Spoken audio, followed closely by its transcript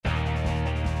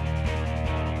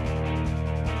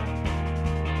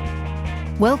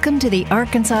Welcome to the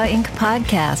Arkansas Inc.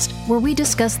 podcast, where we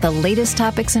discuss the latest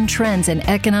topics and trends in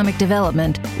economic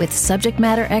development with subject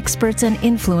matter experts and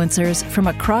influencers from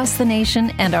across the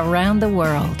nation and around the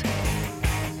world.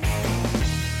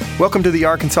 Welcome to the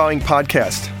Arkansas Inc.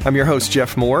 podcast. I'm your host,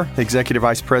 Jeff Moore, Executive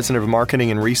Vice President of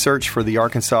Marketing and Research for the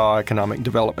Arkansas Economic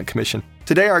Development Commission.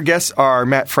 Today, our guests are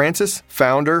Matt Francis,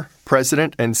 founder,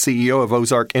 president, and CEO of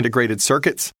Ozark Integrated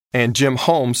Circuits, and Jim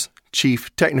Holmes,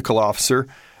 Chief Technical Officer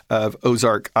of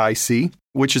Ozark IC,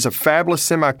 which is a fabless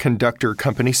semiconductor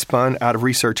company spun out of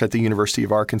research at the University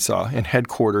of Arkansas and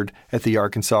headquartered at the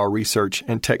Arkansas Research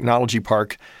and Technology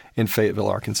Park in Fayetteville,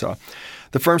 Arkansas.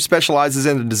 The firm specializes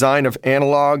in the design of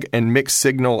analog and mixed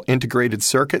signal integrated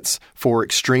circuits for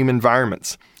extreme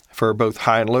environments for both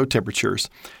high and low temperatures.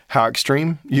 How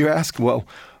extreme, you ask? Well,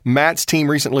 Matt's team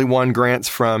recently won grants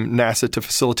from NASA to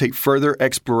facilitate further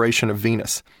exploration of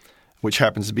Venus, which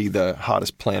happens to be the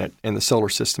hottest planet in the solar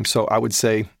system. So I would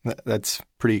say that's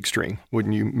pretty extreme,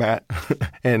 wouldn't you, Matt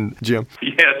and Jim?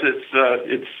 Yes, it's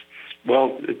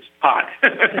hot.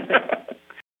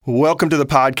 Welcome to the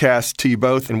podcast to you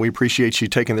both, and we appreciate you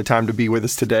taking the time to be with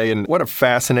us today. And what a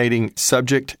fascinating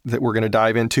subject that we're going to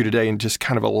dive into today and just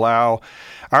kind of allow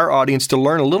our audience to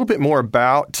learn a little bit more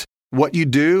about what you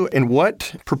do and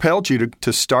what propelled you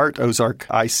to start Ozark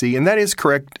IC. And that is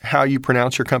correct, how you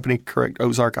pronounce your company, correct?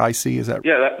 Ozark IC, is that right?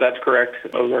 Yeah, that's correct,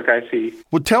 Ozark IC.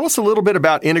 Well, tell us a little bit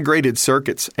about integrated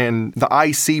circuits and the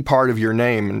IC part of your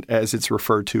name as it's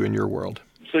referred to in your world.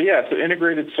 So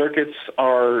integrated circuits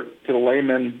are, to the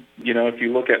layman, if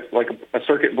you look at like a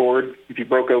circuit board, if you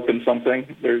broke open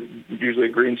something, there's usually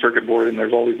a green circuit board and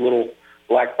there's all these little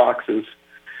black boxes.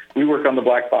 We work on the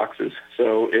black boxes.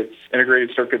 So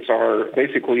integrated circuits are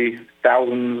basically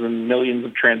thousands and millions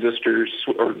of transistors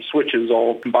or switches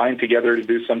all combined together to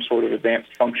do some sort of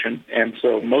advanced function. And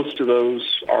so most of those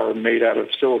are made out of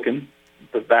silicon,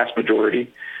 the vast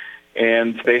majority.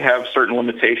 And they have certain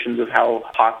limitations of how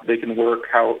hot they can work,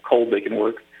 how cold they can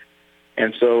work.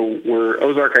 And so where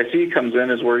Ozark IC comes in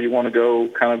is where you want to go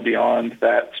kind of beyond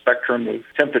that spectrum of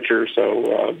temperature.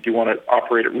 So if you want to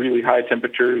operate at really high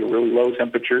temperatures or really low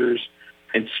temperatures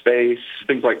in space,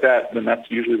 things like that, then that's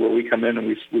usually where we come in and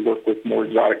we work with more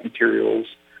exotic materials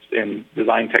and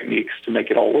design techniques to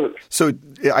make it all work. So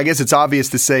I guess it's obvious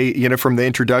to say, from the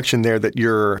introduction there that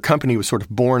your company was sort of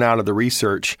born out of the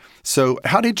research. So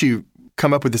how did you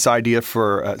come up with this idea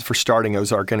for starting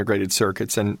Ozark Integrated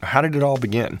Circuits, and how did it all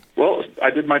begin? Well, I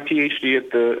did my PhD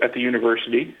at the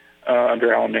university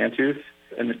under Alan Mantooth,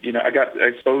 and I got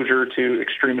exposure to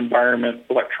extreme environment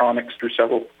electronics through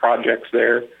several projects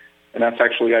there, and that's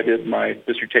actually I did my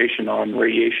dissertation on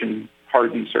radiation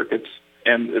hardened circuits.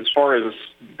 And as far as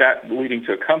that leading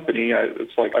to a company,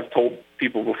 it's like I've told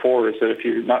people before, is that if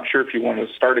you're not sure if you want to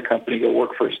start a company, go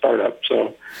work for a startup.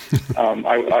 So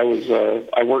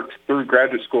I worked through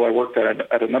graduate school. I worked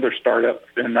at another startup,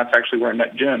 and that's actually where I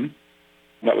met Jim.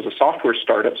 That was a software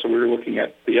startup, so we were looking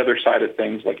at the other side of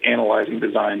things, like analyzing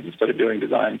designs instead of doing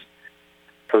designs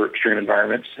for extreme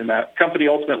environments. And that company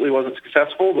ultimately wasn't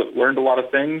successful, but learned a lot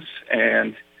of things.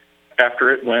 And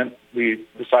after it went, we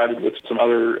decided with some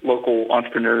other local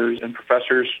entrepreneurs and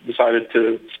professors, decided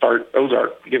to start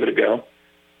Ozark, give it a go.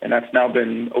 And that's now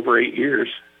been over 8 years.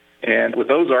 And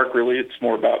with Ozark, really, it's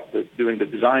more about doing the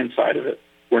design side of it.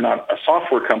 We're not a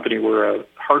software company. We're a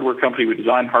hardware company. We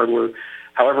design hardware.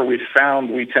 However, we've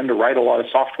found we tend to write a lot of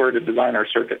software to design our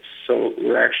circuits. So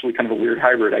we're actually kind of a weird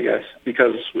hybrid, I guess,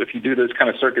 because if you do those kind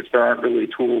of circuits, there aren't really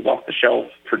tools off the shelf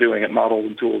for doing it, models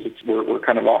and tools. We're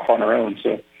kind of off on our own.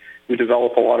 So we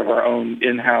develop a lot of our own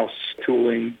in-house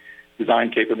tooling,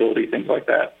 design capability, things like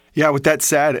that. Yeah, with that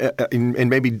said, and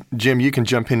maybe, Jim, you can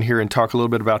jump in here and talk a little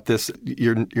bit about this.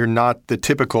 You're not the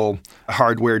typical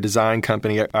hardware design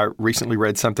company. I recently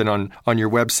read something on your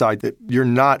website that you're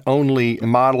not only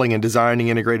modeling and designing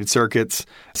integrated circuits,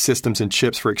 systems, and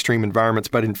chips for extreme environments,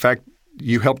 but in fact,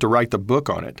 you helped to write the book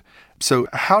on it. So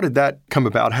how did that come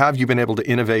about? How have you been able to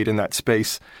innovate in that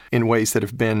space in ways that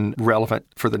have been relevant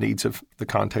for the needs of the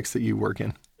context that you work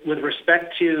in? With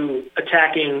respect to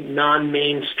attacking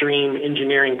non-mainstream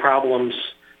engineering problems,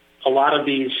 a lot of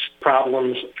these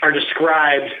problems are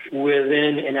described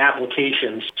within an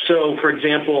application. So, for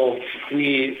example,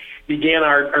 we began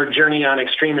our journey on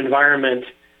extreme environment,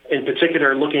 in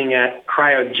particular looking at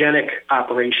cryogenic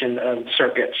operation of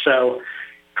circuits. So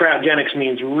cryogenics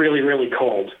means really, really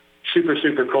cold, super,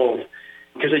 super cold.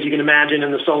 Because as you can imagine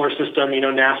in the solar system,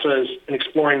 NASA is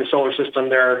exploring the solar system.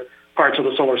 There are parts of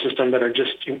the solar system that are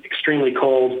just extremely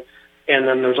cold. And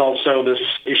then there's also this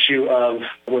issue of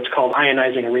what's called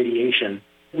ionizing radiation.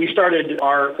 We started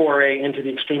our foray into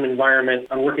the extreme environment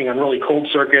on working on really cold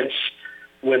circuits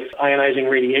with ionizing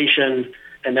radiation.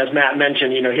 And as Matt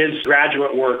mentioned, his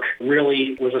graduate work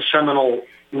really was a seminal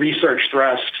research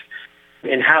thrust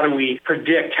in how do we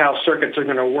predict how circuits are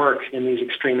going to work in these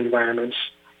extreme environments.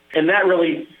 And that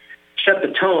really set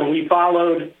the tone. We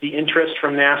followed the interest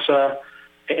from NASA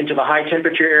into the high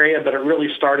temperature area, but it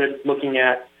really started looking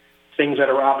at things that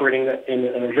are operating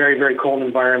in a very, very cold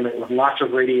environment with lots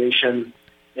of radiation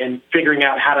and figuring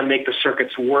out how to make the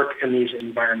circuits work in these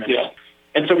environments. Yeah.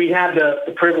 And so we had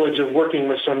the privilege of working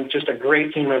with just a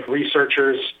great team of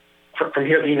researchers from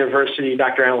here at the university,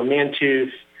 Dr. Alan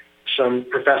Mantooth, some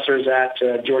professors at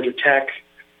Georgia Tech,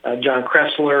 John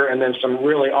Kressler, and then some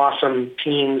really awesome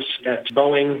teams at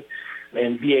Boeing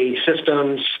and BAE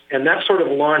Systems. And that sort of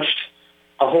launched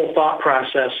a whole thought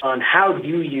process on how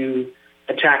do you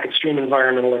attack extreme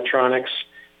environment electronics.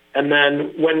 And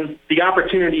then when the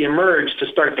opportunity emerged to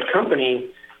start the company,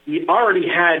 we already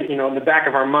had, in the back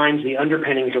of our minds, the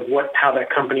underpinnings of how that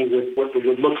company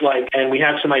would look like, and we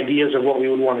had some ideas of what we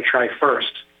would want to try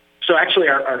first. So actually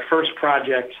our first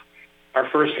project, our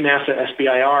first NASA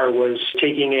SBIR, was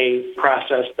taking a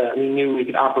process that we knew we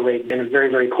could operate in a very,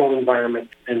 very cold environment,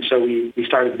 and so we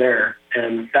started there,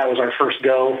 and that was our first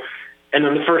go. And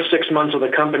in the first 6 months of the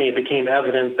company, it became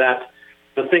evident that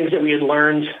the things that we had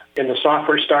learned in the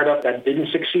software startup that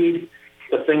didn't succeed,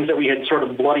 the things that we had sort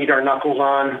of bloodied our knuckles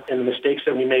on and the mistakes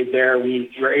that we made there,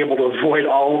 we were able to avoid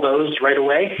all of those right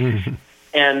away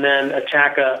and then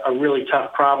attack a really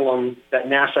tough problem that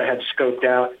NASA had scoped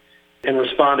out and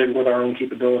responded with our own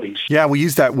capabilities. Yeah, we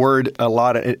use that word a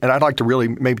lot, and I'd like to really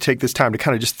maybe take this time to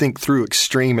kind of just think through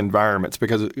extreme environments,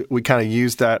 because we kind of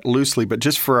use that loosely, but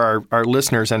just for our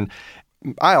listeners, and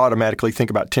I automatically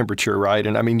think about temperature, right?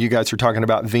 And I mean, you guys are talking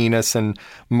about Venus and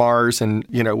Mars, and,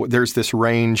 there's this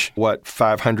range,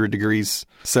 500 degrees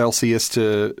Celsius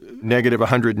to negative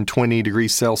 120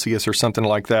 degrees Celsius or something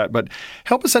like that. But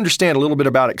help us understand a little bit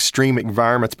about extreme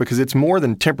environments, because it's more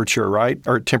than temperature, right?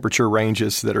 Or temperature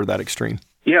ranges that are that extreme.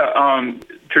 Yeah,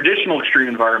 traditional extreme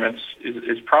environments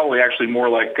is probably actually more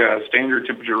like standard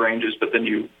temperature ranges, but then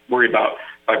you worry about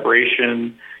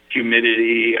vibration,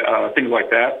 humidity, things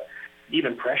like that.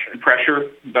 Even pressure.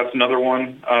 Pressure, that's another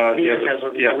one. Venus has a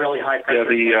really high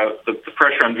pressure. Yeah, the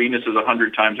pressure on Venus is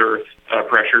 100 times Earth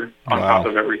pressure on top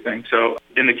of everything. So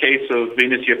in the case of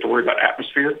Venus, you have to worry about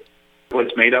atmosphere, what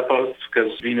it's made up of,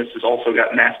 because Venus has also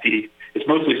got it's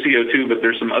mostly CO2, but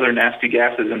there's some other nasty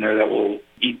gases in there that will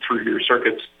eat through your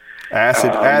circuits.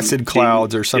 Acid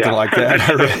clouds or something like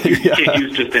that. You can't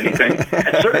use just anything.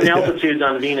 At certain altitudes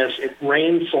on Venus, it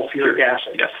rains sulfuric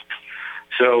acid. Yes.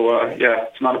 So,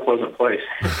 it's not a pleasant place.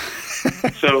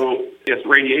 So, yes,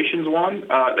 radiation's one,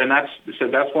 and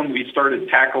that's one we started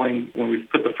tackling when we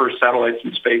put the first satellites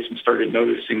in space and started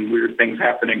noticing weird things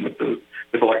happening with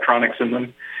electronics in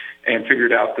them, and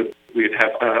figured out that we'd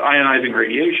have ionizing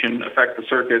radiation affect the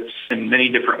circuits in many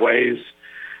different ways.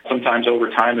 Sometimes over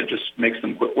time it just makes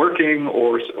them quit working,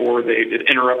 or it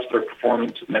interrupts their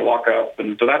performance and they lock up.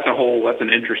 And so that's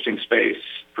an interesting space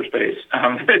for space.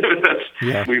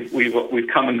 We've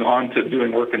come and gone to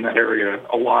doing work in that area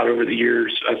a lot over the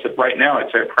years. I said right now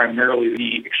I'd say primarily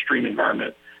the extreme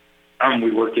environment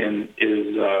we work in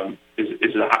is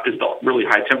the really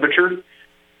high temperature.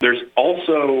 There's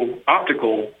also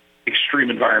optical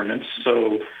extreme environments.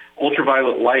 So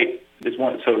ultraviolet light is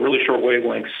one. So really short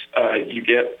wavelengths you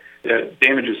get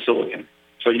damages silicon.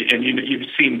 So you've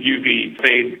seen UV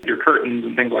fade your curtains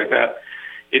and things like that.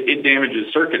 It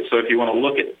damages circuits. So if you want to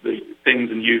look at the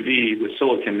things in UV with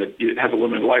silicon, it has a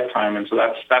limited lifetime, and so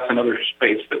that's another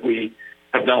space that we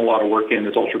have done a lot of work in,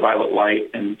 is ultraviolet light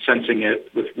and sensing it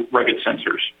with rugged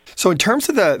sensors. So in terms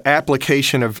of the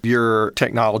application of your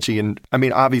technology, and I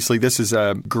mean, obviously this is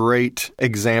a great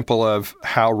example of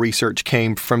how research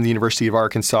came from the University of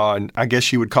Arkansas, and I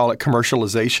guess you would call it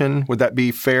commercialization. Would that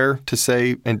be fair to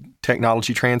say? And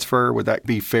technology transfer, would that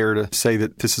be fair to say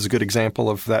that this is a good example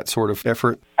of that sort of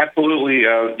effort? Absolutely,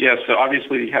 yes. So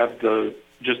obviously you have the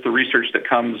research that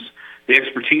comes, the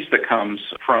expertise that comes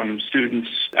from students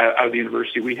out of the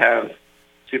university. We have,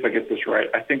 see if I get this right,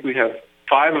 I think we have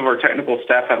 5 of our technical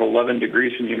staff have 11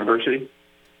 degrees from the university.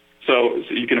 So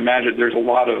you can imagine there's a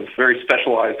lot of very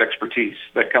specialized expertise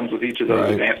that comes with each of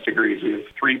those advanced degrees. We have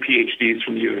 3 PhDs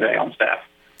from the U of A on staff.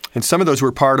 And some of those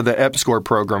were part of the EPSCoR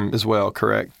program as well,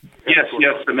 correct? Yes.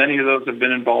 So many of those have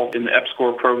been involved in the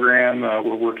EPSCoR program.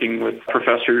 We're working with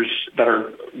professors that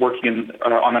are working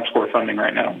on EPSCoR funding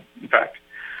right now, in fact.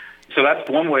 So that's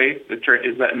one way,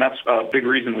 and that's a big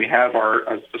reason we have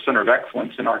a Center of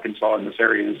Excellence in Arkansas in this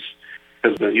area, is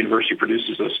because the university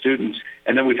produces those students.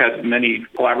 And then we've had many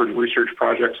collaborative research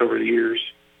projects over the years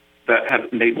that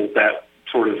have enabled that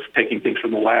sort of taking things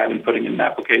from the lab and putting it in an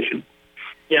application.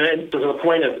 Yeah, and to the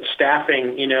point of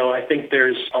staffing, I think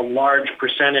there's a large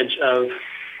percentage of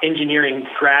engineering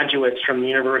graduates from the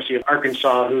University of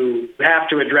Arkansas who have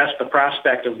to address the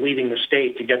prospect of leaving the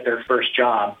state to get their first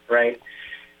job, right?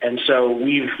 And so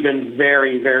we've been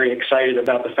very, very excited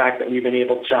about the fact that we've been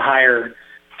able to hire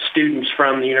students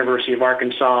from the University of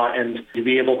Arkansas and to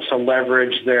be able to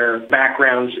leverage their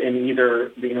backgrounds in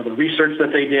either the research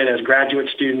that they did as graduate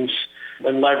students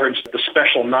and leverage the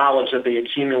special knowledge that they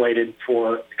accumulated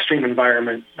for extreme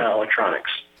environment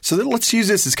electronics. So then let's use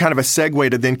this as kind of a segue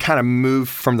to then kind of move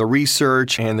from the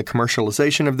research and the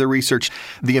commercialization of the research.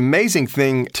 The amazing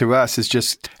thing to us is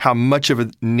just how much of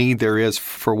a need there is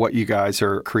for what you guys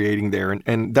are creating there.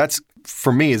 And that's,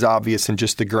 for me, is obvious in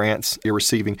just the grants you're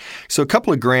receiving. So a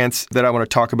couple of grants that I want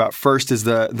to talk about. First is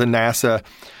the NASA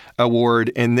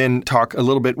award, and then talk a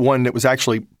little bit, one that was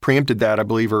actually preempted that, I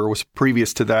believe, or was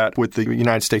previous to that with the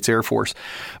United States Air Force.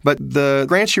 But the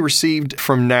grants you received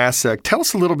from NASA, tell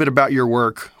us a little bit about your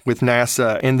work with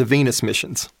NASA and the Venus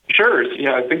missions. Sure.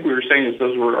 Yeah, I think we were saying that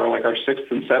those were our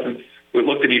sixth and seventh. We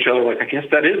looked at each other like, I guess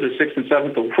that is the sixth and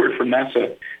seventh award from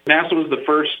NASA. NASA was the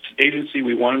first agency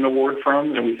we won an award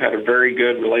from, and we've had a very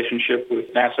good relationship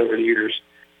with NASA over the years.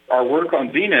 Our work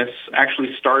on Venus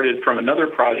actually started from another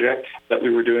project that we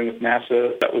were doing with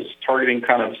NASA that was targeting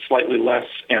kind of slightly less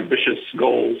ambitious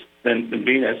goals than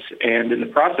Venus. And in the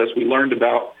process, we learned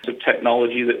about the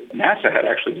technology that NASA had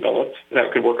actually developed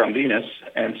that could work on Venus.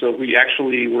 And so we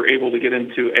actually were able to get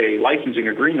into a licensing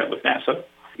agreement with NASA.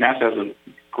 NASA has a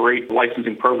great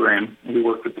licensing program. We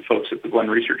worked with the folks at the Glenn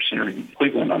Research Center in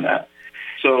Cleveland on that.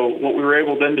 So what we were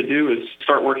able then to do is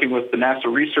start working with the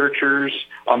NASA researchers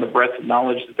on the breadth of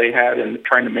knowledge that they had and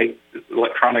trying to make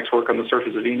electronics work on the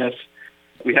surface of Venus.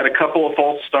 We had a couple of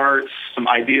false starts, some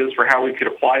ideas for how we could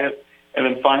apply it, and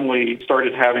then finally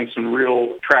started having some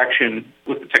real traction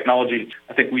with the technology.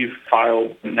 I think we've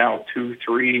filed now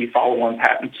 2-3 follow-on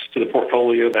patents to the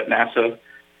portfolio that NASA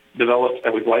developed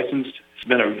that we've licensed. It's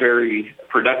been a very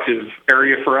productive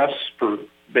area for us for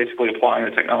basically applying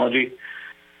the technology.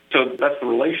 So that's the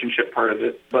relationship part of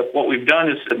it. But what we've done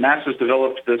is that NASA's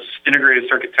developed this integrated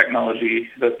circuit technology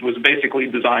that was basically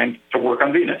designed to work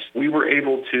on Venus. We were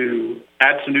able to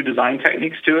add some new design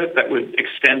techniques to it that would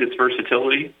extend its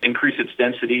versatility, increase its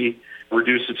density,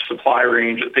 reduce its supply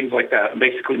range, things like that, and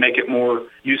basically make it more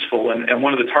useful. And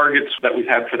one of the targets that we've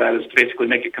had for that is to basically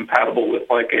make it compatible with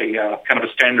like a kind of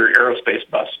a standard aerospace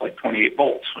bus, like 28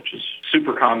 volts, which is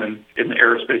super common in the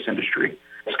aerospace industry.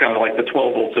 It's kind of like the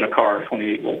 12 volts in a car.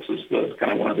 28 volts is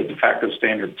kind of one of the de facto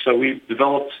standards. So we've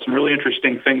developed some really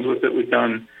interesting things with it.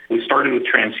 We started with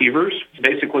transceivers,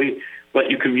 basically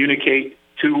let you communicate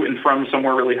to and from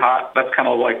somewhere really hot. That's kind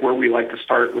of like where we like to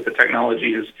start with the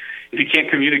technology is if you can't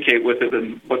communicate with it,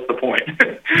 then what's the point?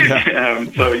 Yeah.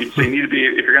 So you need to be,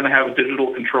 if you're going to have a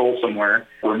digital control somewhere,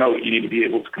 remote, you need to be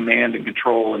able to command and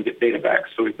control and get data back.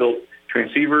 So we built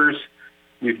transceivers.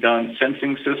 We've done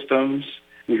sensing systems.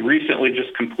 We recently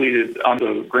just completed, on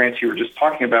the grants you were just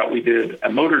talking about, we did a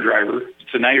motor driver.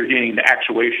 So now you're getting into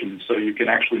actuation, so you can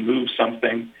actually move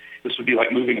something. This would be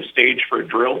like moving a stage for a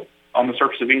drill on the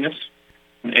surface of Venus.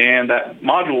 And that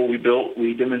module we built,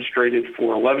 we demonstrated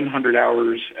for 1,100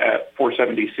 hours at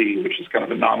 470 C, which is kind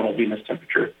of a nominal Venus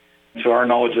temperature. To our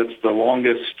knowledge, that's the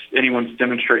longest anyone's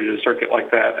demonstrated a circuit like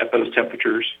that at those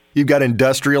temperatures. You've got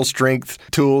industrial strength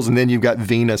tools, and then you've got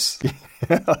Venus.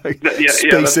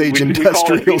 Space age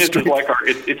industrial strength. Is like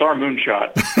it's our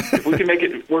moonshot. If we can make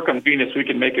it work on Venus, we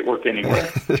can make it work anywhere.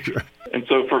 And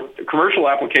so for commercial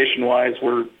application-wise,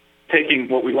 we're taking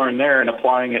what we learned there and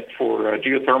applying it for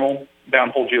geothermal,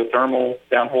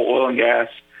 downhole oil and gas.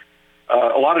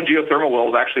 A lot of geothermal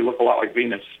wells actually look a lot like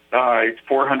Venus.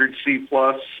 400 C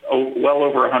plus, well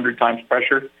over 100 times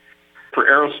pressure. For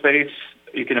aerospace,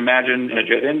 you can imagine in a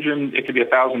jet engine, it could be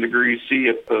 1,000 degrees C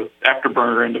at the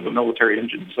afterburner end of a military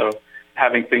engine. So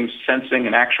having things sensing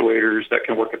and actuators that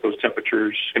can work at those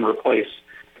temperatures can replace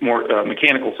more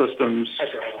mechanical systems,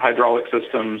 hydraulic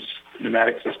systems,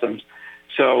 pneumatic systems.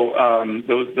 So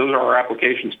those are our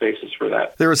application spaces for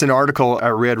that. There was an article I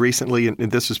read recently, and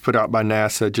this was put out by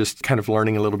NASA, just kind of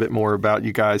learning a little bit more about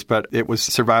you guys, but it was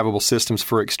survivable systems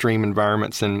for extreme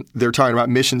environments. And they're talking about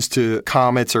missions to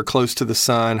comets or close to the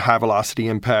sun, high-velocity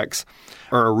impacts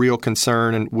are a real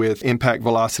concern, and with impact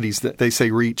velocities that they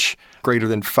say reach greater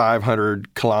than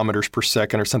 500 kilometers per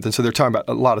second or something. So they're talking about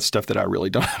a lot of stuff that I really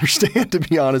don't understand, to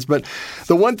be honest. But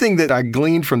the one thing that I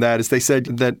gleaned from that is they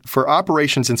said that for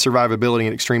operations and survivability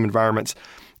in extreme environments,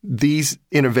 these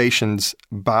innovations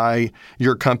by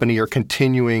your company are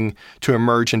continuing to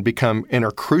emerge and become and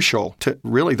are crucial to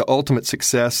really the ultimate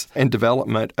success and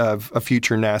development of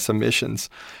future NASA missions.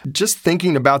 Just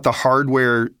thinking about the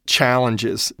hardware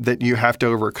challenges that you have to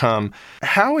overcome,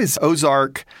 how is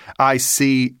Ozark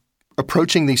IC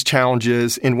approaching these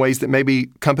challenges in ways that maybe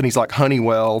companies like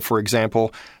Honeywell, for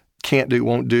example, can't do,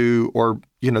 won't do, or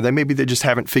they just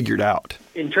haven't figured out?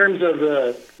 In terms of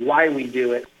the why we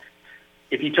do it,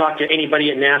 if you talk to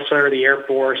anybody at NASA or the Air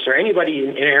Force or anybody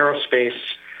in aerospace,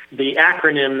 the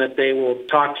acronym that they will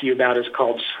talk to you about is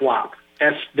called SWAP,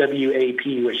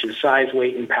 SWAP, which is size,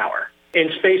 weight, and power.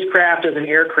 In spacecraft as an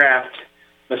aircraft,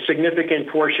 a significant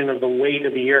portion of the weight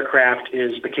of the aircraft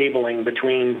is the cabling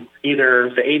between either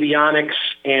the avionics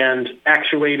and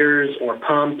actuators or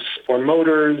pumps or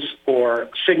motors or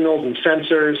signals and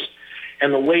sensors,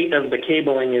 and the weight of the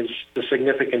cabling is the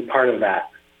significant part of that.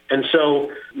 And so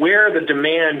where the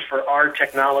demand for our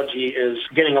technology is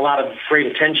getting a lot of great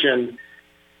attention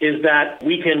is that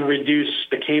we can reduce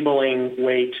the cabling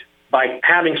weight by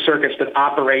having circuits that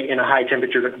operate in a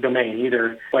high-temperature domain,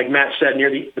 either, like Matt said, near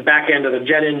the back end of the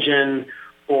jet engine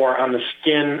or on the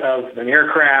skin of an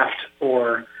aircraft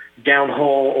or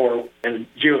downhole or in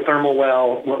a geothermal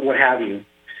well, what have you.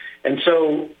 And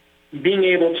so being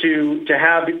able to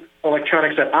have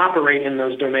electronics that operate in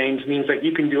those domains means that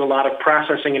you can do a lot of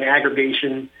processing and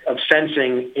aggregation of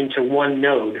sensing into one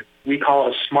node. We call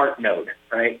it a smart node,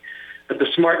 right? But the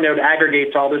smart node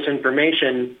aggregates all this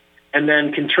information and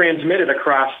then can transmit it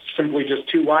across simply just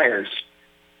two wires.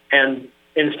 And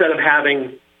instead of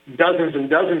having dozens and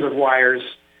dozens of wires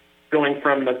going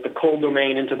from the cold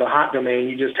domain into the hot domain,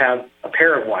 you just have a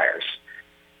pair of wires.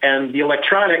 And the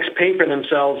electronics pay for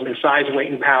themselves in size,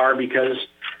 weight, and power because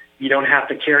you don't have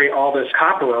to carry all this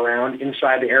copper around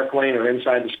inside the airplane or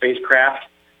inside the spacecraft.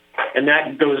 And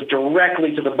that goes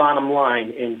directly to the bottom line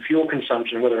in fuel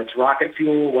consumption, whether it's rocket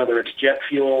fuel, whether it's jet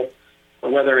fuel,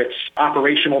 whether it's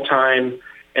operational time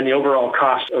and the overall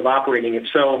cost of operating it.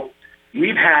 So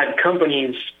we've had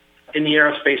companies in the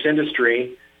aerospace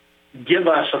industry give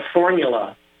us a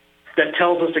formula that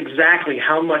tells us exactly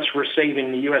how much we're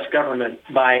saving the U.S. government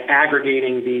by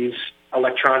aggregating these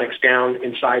electronics down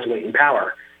in size, weight, and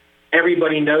power.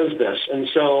 Everybody knows this. And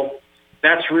so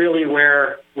that's really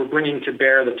where we're bringing to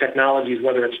bear the technologies,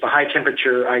 whether it's the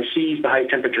high-temperature ICs, the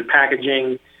high-temperature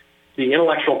packaging, the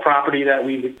intellectual property that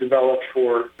we've developed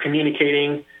for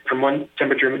communicating from one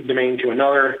temperature domain to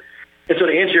another. And so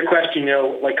to answer your question,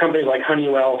 like companies like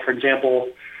Honeywell, for example,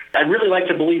 I'd really like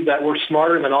to believe that we're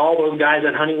smarter than all those guys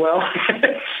at Honeywell.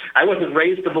 I wasn't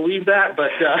raised to believe that,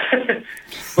 but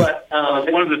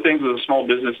one of the things with small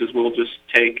businesses, we'll just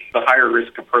take the higher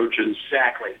risk approaches.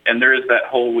 Exactly. And there is that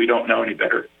whole we don't know any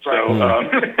better.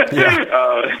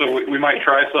 Right. So we might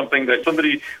try something that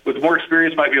somebody with more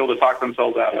experience might be able to talk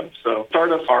themselves out of. So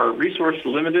startups are resource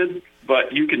limited,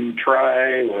 but you can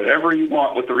try whatever you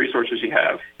want with the resources you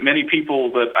have. Many people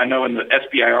that I know in the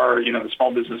SBIR, the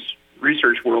small business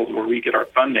research world where we get our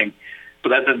funding, so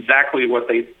that's exactly what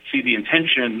they see the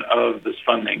intention of this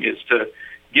funding is to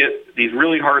get these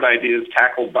really hard ideas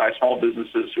tackled by small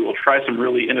businesses who will try some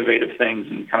really innovative things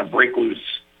and kind of break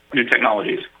loose new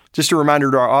technologies. Just a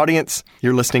reminder to our audience,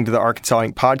 you're listening to the Arkansas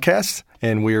Inc. podcast,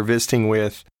 and we are visiting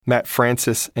with Matt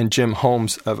Francis and Jim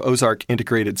Holmes of Ozark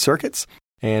Integrated Circuits.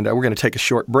 And we're going to take a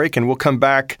short break, and we'll come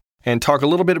back and talk a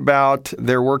little bit about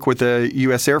their work with the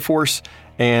U.S. Air Force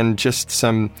and just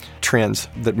some trends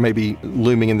that may be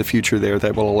looming in the future there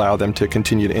that will allow them to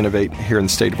continue to innovate here in the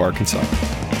state of Arkansas.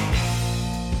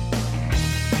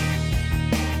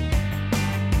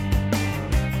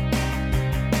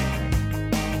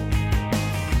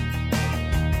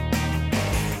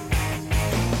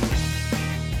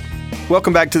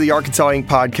 Welcome back to the Arkansas Inc.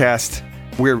 podcast.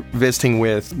 We're visiting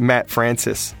with Matt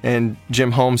Francis and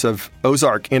Jim Holmes of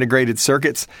Ozark Integrated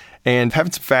Circuits and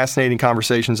having some fascinating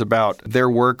conversations about their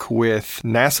work with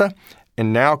NASA.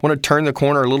 And now I want to turn the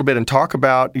corner a little bit and talk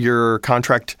about your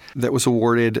contract that was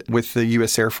awarded with the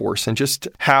U.S. Air Force and just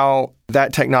how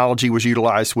that technology was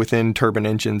utilized within turbine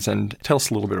engines. And tell us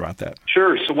a little bit about that.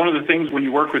 Sure. So one of the things when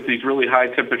you work with these really high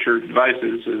temperature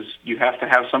devices is you have to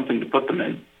have something to put them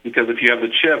in. Because if you have the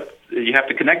chip, you have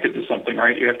to connect it to something,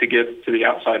 right? You have to get to the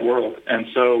outside world. And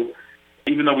so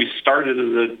even though we started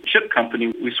as a chip company,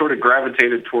 we sort of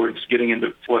gravitated towards getting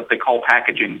into what they call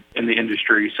packaging in the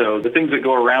industry. So the things that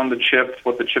go around the chip,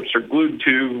 what the chips are glued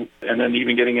to, and then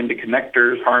even getting into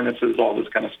connectors, harnesses, all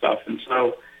this kind of stuff. And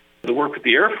so the work with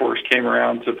the Air Force came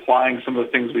around to applying some of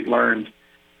the things we learned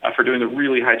for doing the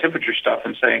really high temperature stuff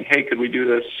and saying, hey, could we do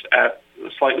this at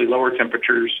slightly lower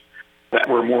temperatures that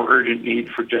were a more urgent need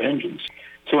for jet engines?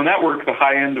 So in that work, the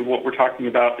high end of what we're talking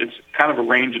about, it's kind of a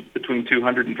range between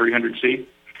 200 and 300 C.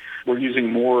 We're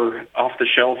using more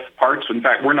off-the-shelf parts. In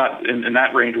fact, we're not in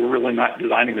that range. We're really not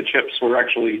designing the chips. We're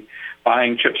actually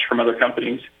buying chips from other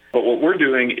companies. But what we're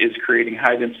doing is creating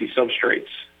high-density substrates.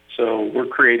 So we're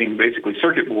creating basically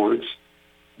circuit boards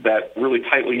that really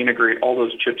tightly integrate all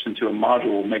those chips into a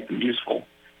module and make them useful.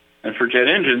 And for jet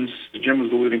engines, as Jim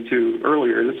was alluding to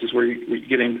earlier, this is where we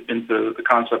get into the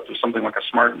concept of something like a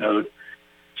smart node.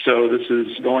 So this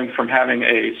is going from having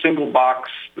a single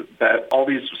box that all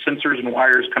these sensors and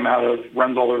wires come out of,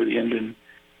 runs all over the engine.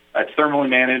 It's thermally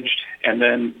managed, and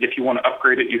then if you want to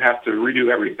upgrade it, you have to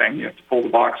redo everything. You have to pull the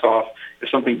box off. If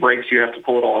something breaks, you have to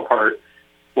pull it all apart.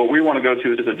 What we want to go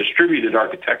to is a distributed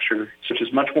architecture, which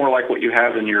is much more like what you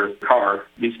have in your car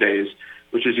these days,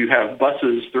 which is you have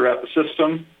buses throughout the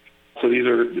system. So these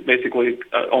are basically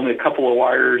only a couple of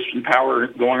wires and power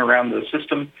going around the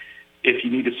system. If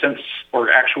you need to sense or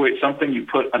actuate something, you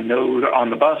put a node on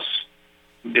the bus.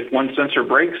 If one sensor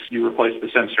breaks, you replace the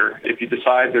sensor. If you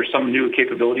decide there's some new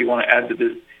capability you want to add to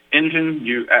the engine,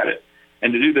 you add it.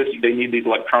 And to do this, they need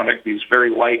these very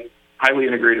light, highly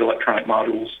integrated electronic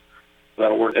modules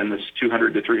that'll work in this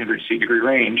 200 to 300 C degree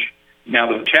range.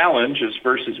 Now, the challenge is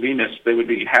versus Venus, they would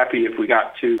be happy if we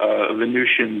got to a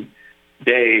Venusian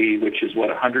day, which is,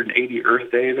 180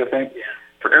 Earth days, I think. Yeah.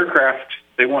 For aircraft,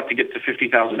 they want to get to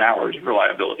 50,000 hours of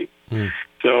reliability.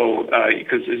 So,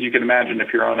 because as you can imagine,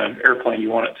 if you're on an airplane, you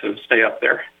want it to stay up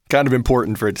there. Kind of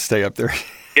important for it to stay up there.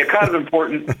 Yeah, kind of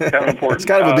important. It's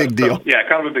kind of a big deal. Yeah,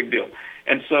 kind of a big deal.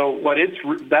 And so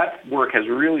that work has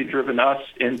really driven us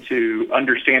into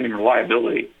understanding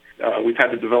reliability. We've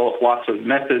had to develop lots of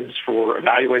methods for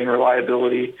evaluating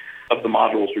reliability of the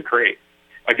modules we create.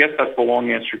 I guess that's the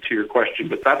long answer to your question,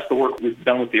 but that's the work we've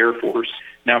done with the Air Force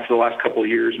now for the last couple of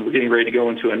years, and we're getting ready to go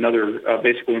into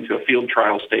basically into a field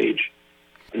trial stage.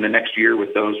 In the next year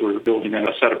with those, we're building a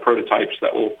set of prototypes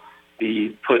that will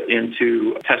be put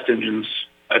into test engines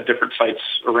at different sites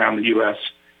around the U.S.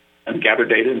 and gather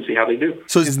data and see how they do.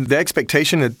 So is the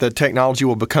expectation that the technology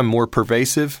will become more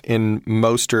pervasive in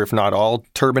most or if not all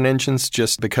turbine engines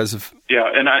just because of... Yeah,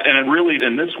 and really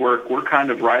in this work, we're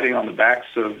kind of riding on the backs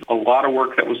of a lot of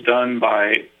work that was done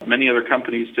by many other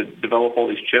companies to develop all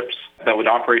these chips that would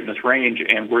operate in this range,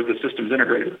 and we're the systems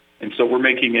integrator. And so we're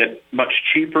making it much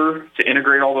cheaper to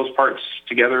integrate all those parts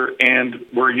together, and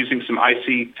we're using some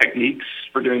IC techniques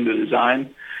for doing the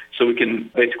design so we can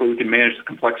manage the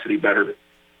complexity better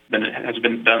than it has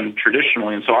been done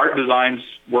traditionally. And so our designs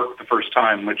work the first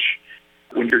time, which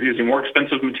when you're using more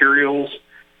expensive materials,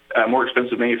 more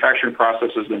expensive manufacturing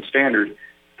processes than standard,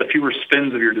 the fewer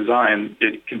spins of your design,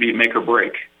 it can be make or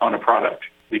break on a product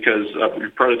because your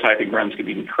prototyping runs can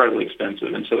be incredibly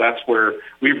expensive. And so that's where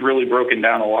we've really broken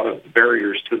down a lot of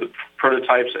barriers to the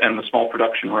prototypes and the small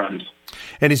production runs.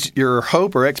 And is your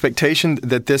hope or expectation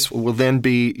that this will then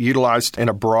be utilized in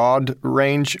a broad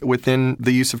range within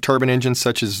the use of turbine engines,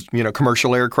 such as,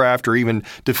 commercial aircraft or even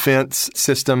defense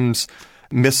systems,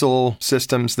 missile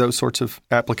systems, those sorts of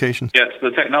applications? Yes,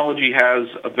 the technology has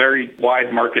a very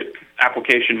wide market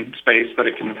application space that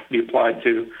it can be applied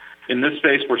to. In this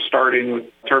space, we're starting with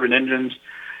turbine engines,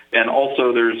 and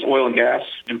also there's oil and gas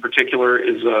in particular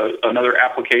is another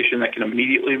application that can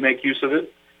immediately make use of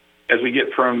it. As we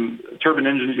get from turbine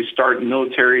engines, you start in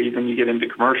military, then you get into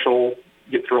commercial,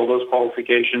 get through all those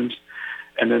qualifications,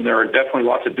 and then there are definitely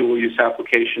lots of dual-use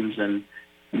applications in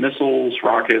missiles,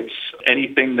 rockets,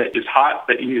 anything that is hot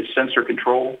that you need a sensor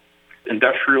control,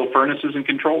 industrial furnaces and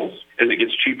controls, as it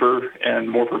gets cheaper and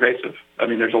more pervasive. I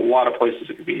mean, there's a lot of places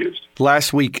it could be used.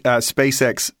 Last week,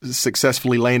 SpaceX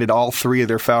successfully landed all 3 of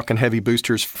their Falcon Heavy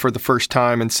boosters for the first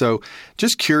time. And so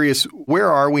just curious,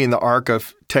 where are we in the arc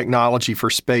of technology for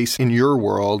space in your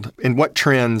world? And what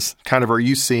trends kind of are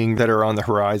you seeing that are on the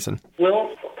horizon?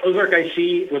 Well, Ozark, I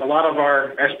see with a lot of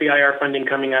our SBIR funding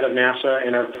coming out of NASA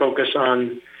and our focus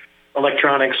on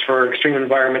electronics for extreme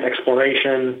environment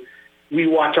exploration, we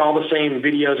watch all the same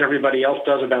videos everybody else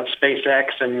does about SpaceX,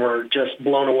 and we're just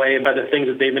blown away by the things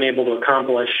that they've been able to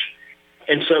accomplish.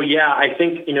 And so, I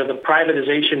think, the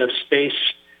privatization of space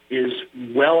is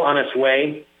well on its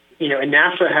way. And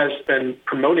NASA has been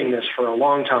promoting this for a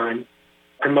long time,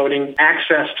 promoting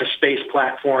access to space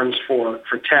platforms for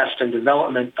test and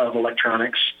development of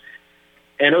electronics.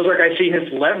 And Ozark IC has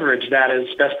leveraged that as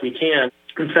best we can.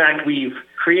 In fact, we've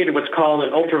created what's called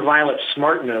an ultraviolet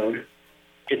smart node.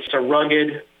 It's a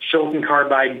rugged silicon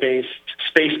carbide-based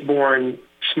spaceborne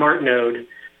smart node,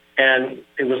 and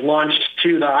it was launched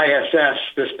to the ISS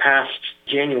this past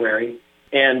January.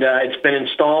 And it's been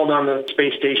installed on the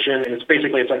space station, and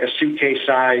it's like a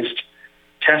suitcase-sized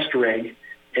test rig.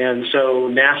 And so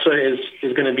NASA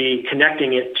is going to be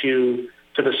connecting it to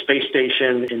the space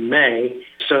station in May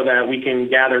so that we can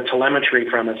gather telemetry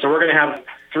from it. So we're going to have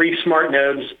 3 smart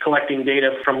nodes collecting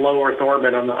data from low Earth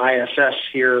orbit on the ISS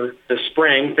here this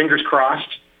spring. Fingers crossed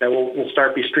that we'll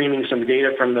start be streaming some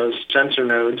data from those sensor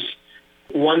nodes.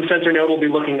 One sensor node will be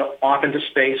looking off into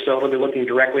space, so it'll be looking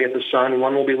directly at the sun.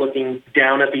 One will be looking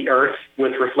down at the Earth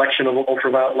with reflection of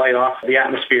ultraviolet light off the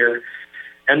atmosphere.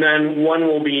 And then one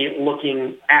will be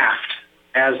looking aft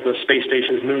as the space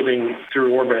station is moving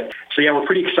through orbit. So yeah, we're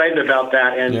pretty excited about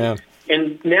that.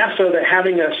 And NASA, that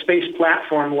having a space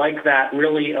platform like that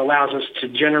really allows us to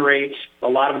generate a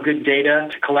lot of good data,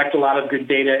 to collect a lot of good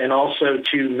data, and also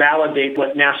to validate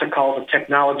what NASA calls a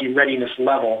technology readiness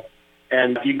level.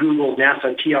 And if you Google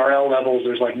NASA TRL levels,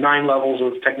 there's like 9 levels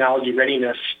of technology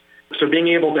readiness. So being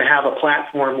able to have a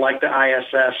platform like the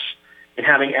ISS and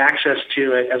having access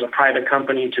to it as a private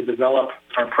company to develop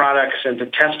our products and to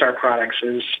test our products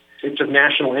it's of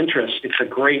national interest. It's a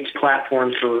great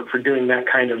platform for doing that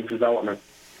kind of development.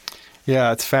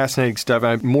 Yeah, it's fascinating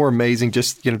stuff. More amazing,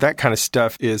 just, that kind of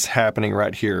stuff is happening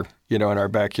right here, in our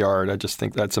backyard. I just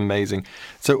think that's amazing.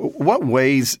 So what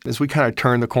ways, as we kind of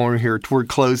turn the corner here toward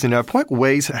closing up, what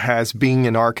ways has being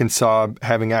in Arkansas,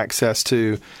 having access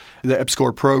to the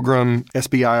EPSCoR program,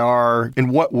 SBIR, in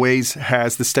what ways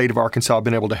has the state of Arkansas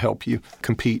been able to help you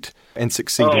compete and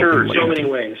succeed? Oh, sure. So many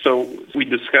ways. So we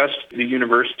discussed the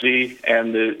university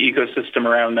and the ecosystem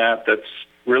around that's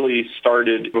really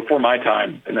started before my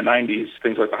time in the 90s,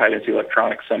 things like the High Density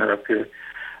Electronics Center up here.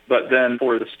 But then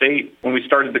for the state, when we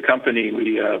started the company,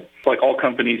 we, like all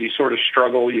companies, you sort of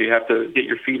struggle. You have to get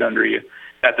your feet under you.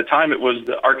 At the time, it was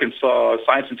the Arkansas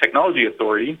Science and Technology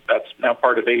Authority. That's now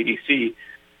part of ADC.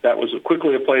 That was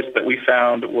quickly a place that we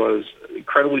found was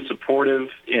incredibly supportive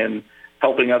in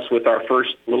helping us with our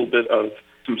first little bit of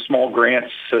some small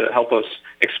grants to help us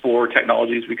explore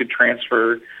technologies we could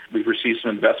transfer. We've received some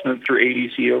investment through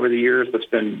ADC over the years that's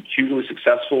been hugely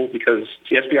successful because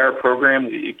the SBIR program,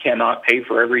 you cannot pay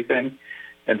for everything.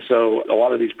 And so a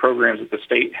lot of these programs that the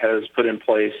state has put in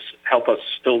place help us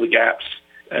fill the gaps.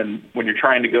 And when you're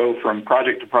trying to go from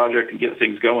project to project and get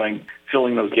things going,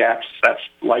 filling those gaps, that's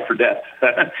life or death,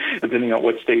 depending on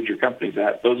what stage your company's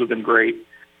at. Those have been great.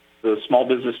 The Small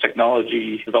Business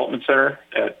Technology Development Center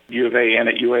at U of A and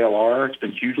at UALR, it's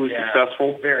been hugely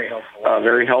successful. Very helpful.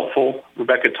 Very helpful.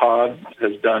 Rebecca Todd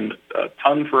has done a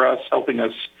ton for us, helping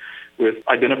us with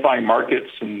identifying markets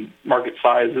and market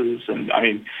sizes, and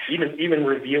even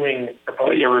reviewing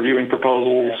proposals. Reviewing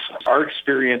proposals. Yeah. Our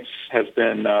experience has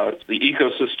been the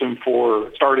ecosystem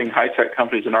for starting high-tech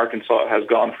companies in Arkansas has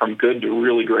gone from good to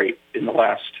really great in the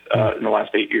last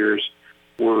 8 years.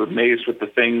 We're amazed with the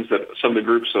things that some of the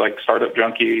groups like Startup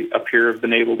Junkie up here have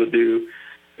been able to do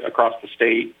across the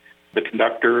state. The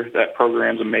Conductor, that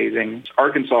program's amazing.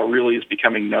 Arkansas really is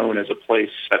becoming known as a place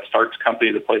that starts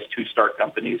companies, a place to start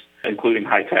companies, including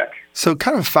high tech. So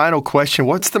kind of a final question,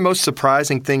 what's the most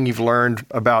surprising thing you've learned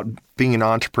about being an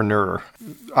entrepreneur?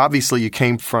 Obviously, you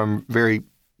came from very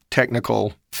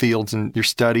technical fields in your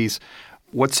studies.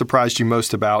 What surprised you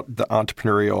most about the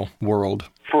entrepreneurial world?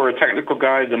 For a technical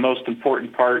guy, the most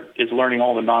important part is learning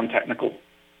all the non-technical.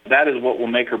 That is what will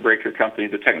make or break your company.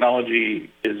 The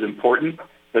technology is important,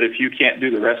 but if you can't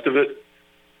do the rest of it,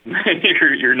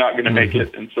 you're not going to make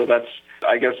it. And so that's,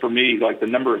 I guess for me, like the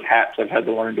number of hats I've had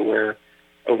to learn to wear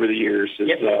over the years. Is,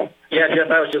 Jeff,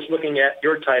 I was just looking at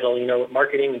your title,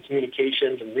 marketing and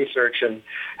communications and research. And,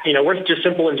 we're just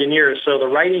simple engineers. So the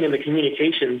writing and the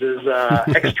communications is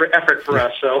extra effort for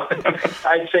us. So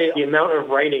I'd say the amount of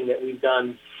writing that we've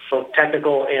done, both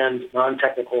technical and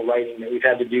non-technical writing that we've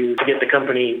had to do to get the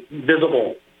company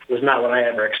visible was not what I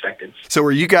ever expected. So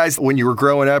were you guys, when you were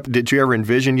growing up, did you ever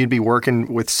envision you'd be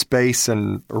working with space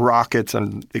and rockets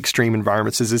and extreme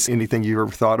environments? Is this anything you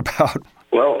ever thought about?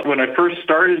 Well, when I first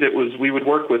started, it was we would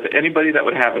work with anybody that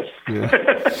would have us. Yeah.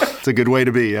 It's a good way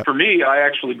to be. Yeah. For me, I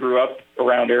actually grew up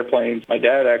around airplanes. My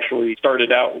dad actually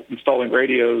started out installing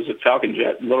radios at Falcon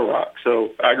Jet in Little Rock. So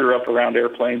I grew up around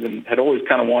airplanes and had always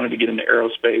kind of wanted to get into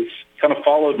aerospace. Kind of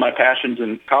followed my passions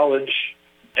in college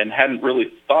and hadn't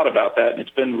really thought about that. And it's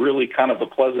been really kind of a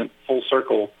pleasant full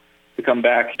circle to come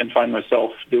back and find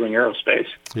myself doing aerospace.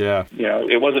 Yeah.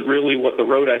 It wasn't really what the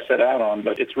road I set out on,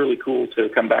 but it's really cool to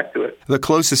come back to it. The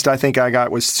closest I think I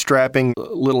got was strapping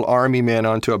little army men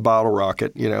onto a bottle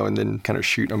rocket, and then kind of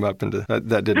shooting them up into that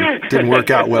didn't work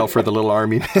out well for the little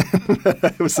army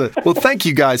men. Well, thank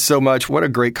you guys so much. What a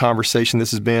great conversation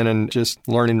this has been, and just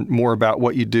learning more about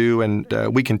what you do. And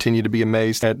we continue to be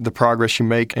amazed at the progress you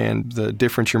make and the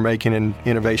difference you're making in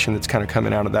innovation that's kind of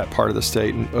coming out of that part of the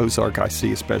state, and Ozark I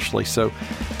see especially. So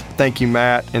thank you,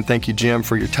 Matt, and thank you, Jim,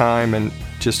 for your time, and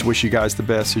just wish you guys the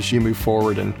best as you move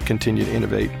forward and continue to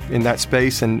innovate in that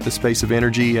space and the space of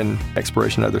energy and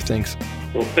exploration of other things.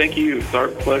 Well, thank you. It's our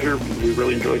pleasure. We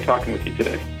really enjoyed talking with you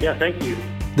today. Yeah, thank you.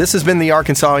 This has been the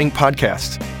Arkansas Inc.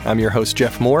 Podcast. I'm your host,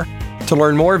 Jeff Moore. To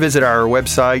learn more, visit our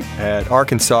website at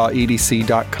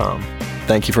arkansasedc.com.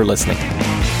 Thank you for listening.